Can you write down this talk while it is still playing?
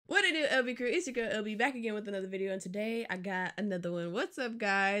it do, LB crew? It's your girl LB back again with another video, and today I got another one. What's up,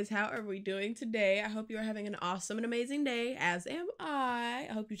 guys? How are we doing today? I hope you are having an awesome and amazing day, as am I.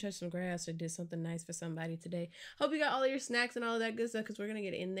 I hope you touched some grass or did something nice for somebody today. Hope you got all of your snacks and all of that good stuff, because we're gonna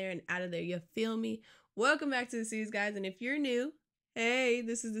get in there and out of there. You feel me? Welcome back to the series, guys. And if you're new, hey,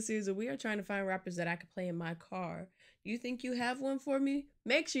 this is the series where we are trying to find rappers that I could play in my car. You think you have one for me?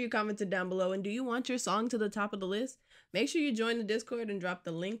 Make sure you comment it down below. And do you want your song to the top of the list? Make sure you join the Discord and drop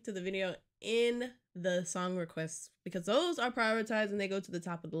the link to the video in the song requests, because those are prioritized and they go to the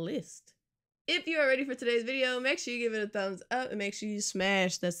top of the list. If you are ready for today's video, make sure you give it a thumbs up and make sure you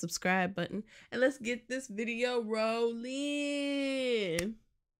smash that subscribe button. And let's get this video rolling.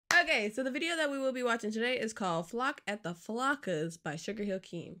 Okay, so the video that we will be watching today is called Flock at the Flockas by SugarHill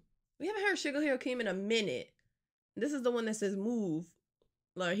Keem. We haven't heard SugarHill Keem in a minute. This is the one that says move.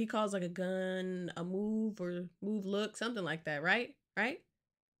 Like he calls like a gun a move or move look, something like that, right? Right?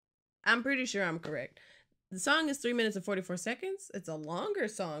 I'm pretty sure I'm correct. The song is 3 minutes and 44 seconds. It's a longer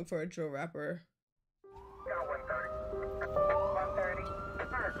song for a drill rapper.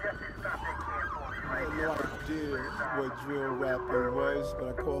 I had no idea what drill rapping was, but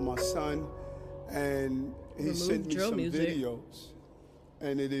I called my son and he sent me some videos,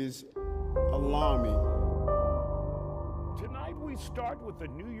 and it is alarming. Tonight we start with the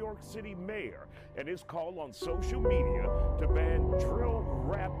New York City mayor and his call on social media to ban drill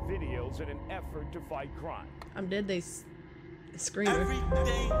rap videos in an effort to fight crime. I'm dead, they screamed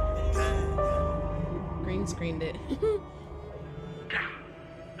it. Green screened it.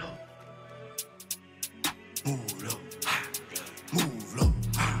 Move low, move low,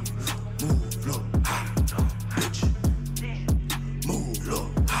 move low, bitch. Move low,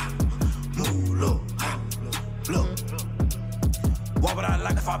 move low, low. Why would I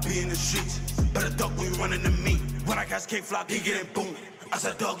like if I be in the streets? Better duck when you run into me. When I catch K-Flock, he getting boomed. I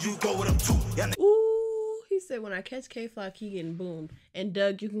said, Doug, you go with him too. Ooh, he said, when I catch K-Flock, he getting boomed. And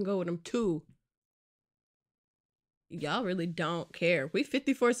Doug, you can go with him too. Y'all really don't care. We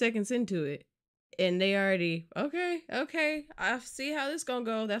 54 seconds into it. And they already, okay, I see how this gonna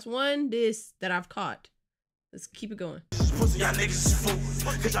go. That's one diss that I've caught. Let's keep it going. Pussy, y'all niggas is fool.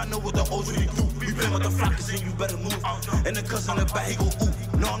 Cause I know what the O's really do. You been with the Flockas and you better move. And the cousin in the back, he go ooh.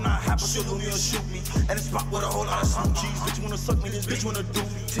 No, I'm not happy, she'll lose me or shoot me. And it's spot with a whole lot of some cheese. Bitch wanna suck me, this bitch wanna do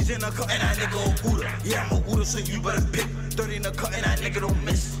me. She's in the cut and that nigga a Uda. Yeah, I'm a Uda, so you better pick. 30 in the cut and that nigga don't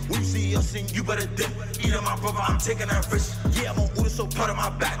miss. When you see us sing, you better dip. Either my brother, I'm taking that risk. Yeah, I'm a Uda, so part of my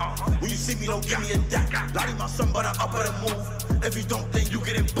back. When you see me, don't give me a dack. Lottie my son, but I'm up at a move. If you don't, then you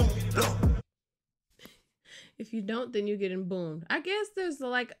getting boomed. Look. If you don't, then you're getting boomed. I guess there's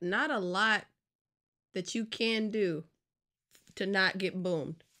like not a lot that you can do to not get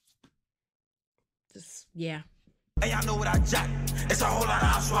boomed. Just, yeah. Hey, I know what I jack. It's a whole lot of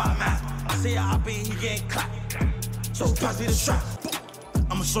house where I'm at. I say I hop in, he getting clapped. So pass me the strap.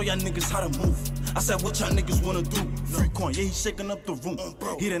 I'ma show y'all niggas how to move. I said, what y'all niggas wanna do? Free coin, yeah, he shaking up the room.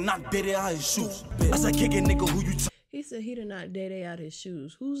 He done knocked Day-Day out his shoes. I said, kick it, nigga, who you He said he done knocked Day-Day out his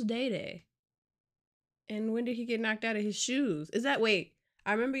shoes. Who's Day-Day? And when did he get knocked out of his shoes? Is that, wait,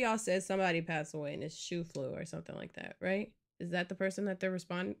 I remember y'all said somebody passed away and his shoe flew or something like that, right? Is that the person that they're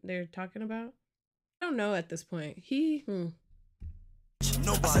talking about? I don't know at this point. Nobody.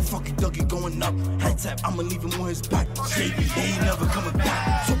 I said, fuck it, Dougie going up. Head tap, I'ma leave him on his back. JP, he ain't never coming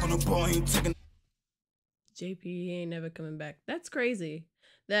back. Talking the ball, he ain't taking. JP, he ain't never coming back. That's crazy.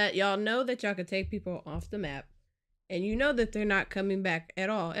 That y'all know that y'all could take people off the map. And you know that they're not coming back at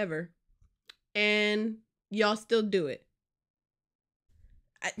all, ever. And y'all still do it.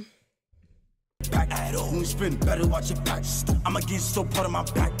 Back at all. When we spin, better watch your back. I'ma get so part of my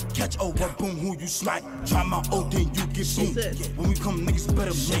back. Catch over, boom, who you smack. Try my old, then you get boom. When we come, niggas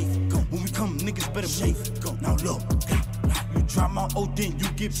better move. When we come, niggas better move. Now look, you try my old, then you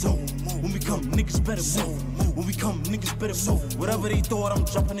get boom. When we come, niggas better move. When we come, niggas better move. Whatever they thought, I'm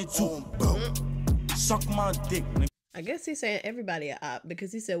jumping into. Suck my dick, nigga. I guess he's saying everybody a op,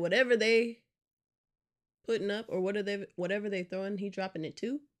 because he said whatever they putting up or whatever they throwing, he dropping it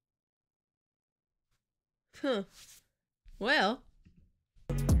too. Huh. Well.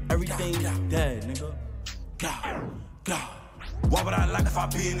 Everything dead, nigga. God. Why would I like if I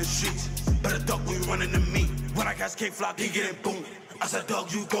be in the streets? Better duck when you run into me. When I catch K-Flock, he getting boomed. I said,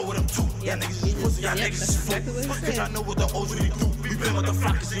 Doug, you go with him too. Y'all niggas is pussy, y'all niggas is fool. Cause I know what the O's really do. You been with the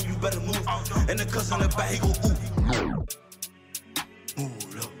Flockas and you better move. And the cousin in the back, he go ooh.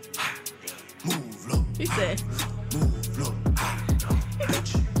 Move low, move low. He said, move low,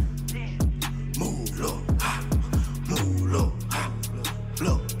 bitch. Move low, move low,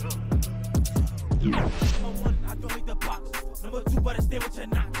 low. Number one, I don't make the box. Number two, better stay with your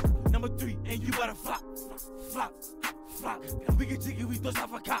knock. number 3, and you better flop, flop, flop. And we get jiggy, we throw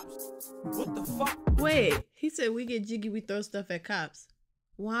stuff at cops. What the fuck? Wait, he said we get jiggy, we throw stuff at cops.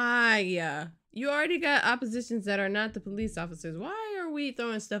 Why? You already got oppositions that are not the police officers. Why are we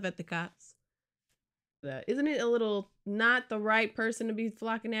throwing stuff at the cops? Isn't it a little not the right person to be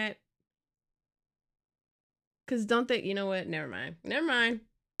flocking at? Cause don't they, you know what? Never mind. Never mind.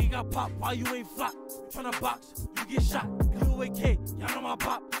 You got pop while you ain't flop. Tryna box, you get shot. You away K, y'all know my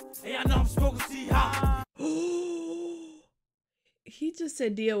pop. And y'all know I'm smoking see high. He just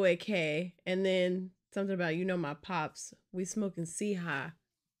said DOAK and then something about, you know, my pops. We smoking see high.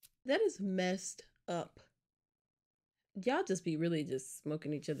 That is messed up. Y'all just be really just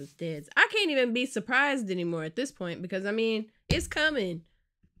smoking each other's deads. I can't even be surprised anymore at this point because, I mean, it's coming.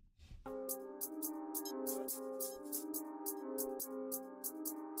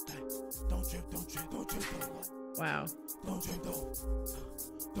 Don't trip, don't trip, don't trip, don't. Wow. Don't trip, don't.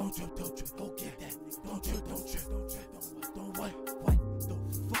 Don't trip, don't trip, go get that. Don't trip, don't trip, don't trip, don't what? The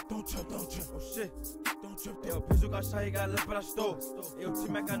fuck, don't trip, don't trip. Oh shit, don't trip. Yo, Pizzo got shot, he got left, but I stole. Yo,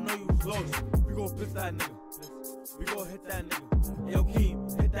 T-Mac, I know you was lost. We gon' blitz that nigga. We gon' hit that nigga. Yo,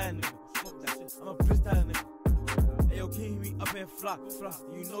 Keem, hit that nigga. I'ma blitz that nigga. Yo, Keem, we up in flock.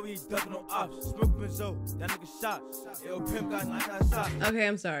 You know we ducking on ops. Smoke Pizzo, that nigga shot. Yo, Pimp got 9 shots. Okay,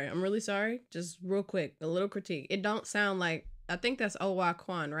 I'm sorry. I'm really sorry. Just real quick, a little critique. It don't sound like, I think that's Owa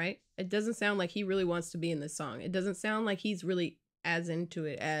Kwan, right? It doesn't sound like he really wants to be in this song. It doesn't sound like he's really as into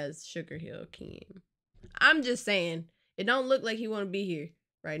it as SugarHill Keem. I'm just saying, it don't look like he want to be here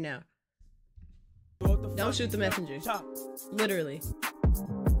right now. Don't shoot the messenger. Literally.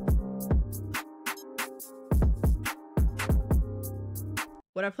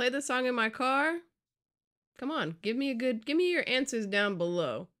 Would I play this song in my car? Come on, give me your answers down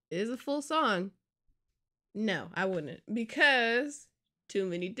below. It is a full song. No, I wouldn't, because too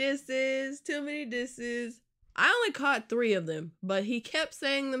many disses. I only caught 3 of them, but he kept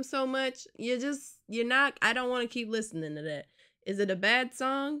saying them so much. I don't want to keep listening to that. Is it a bad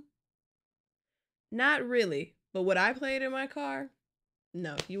song? Not really, but would I play it in my car?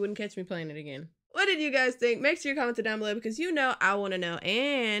 No, you wouldn't catch me playing it again. What did you guys think? Make sure you comment it down below because you know I want to know.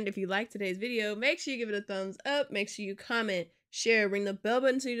 And if you liked today's video, make sure you give it a thumbs up. Make sure you comment, share, ring the bell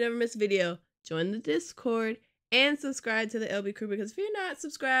button so you never miss a video. Join the Discord and subscribe to the LB Crew because if you're not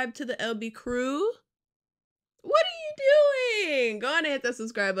subscribed to the LB Crew, what are you doing? Go on and hit that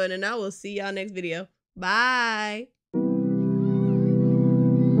subscribe button and I will see y'all next video. Bye.